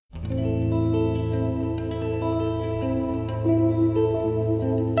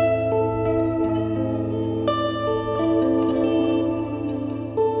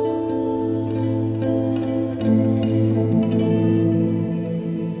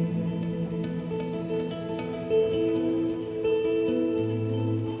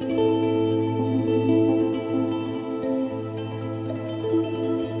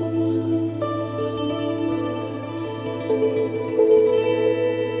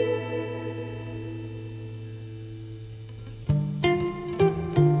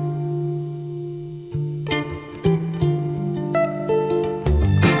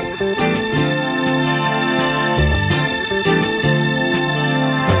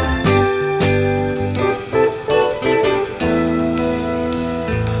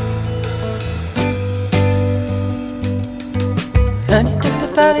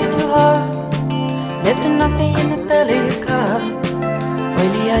knocked me in the belly a car.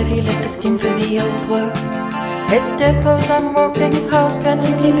 Oily ivy left the skin for the old world. As death goes on walking, how can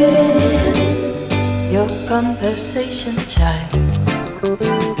you keep it in your conversation, child?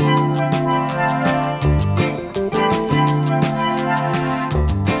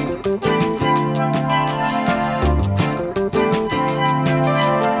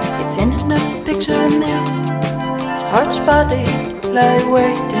 It's in another picture of me, arch body lie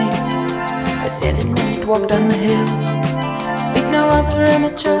waiting. A 7-minute walk down the hill. Speak no other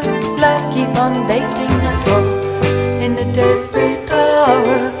amateur, life keep on baiting us all in the desperate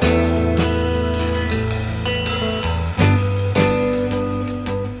hour.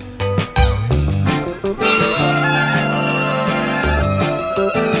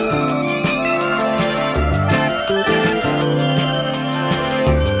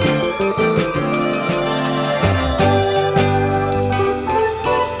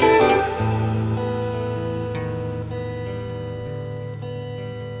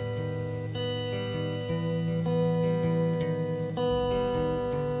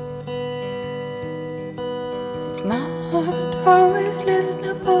 It's not always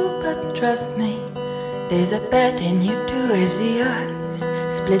listenable, but trust me, there's a bet in you too as the ice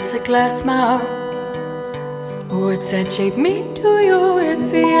splits a glass mouth. What's that shape mean to you? It's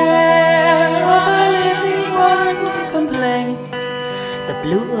the air of a living one complains. The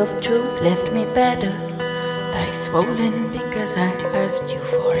blue of truth left me better, thy swollen because I asked you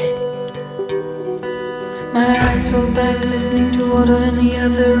for it. My eyes rolled back listening to water in the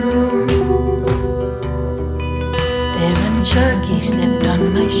other room. And Sharky slipped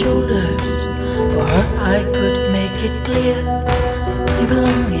on my shoulders. For her I could make it clear you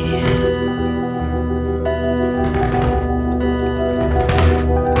belong here.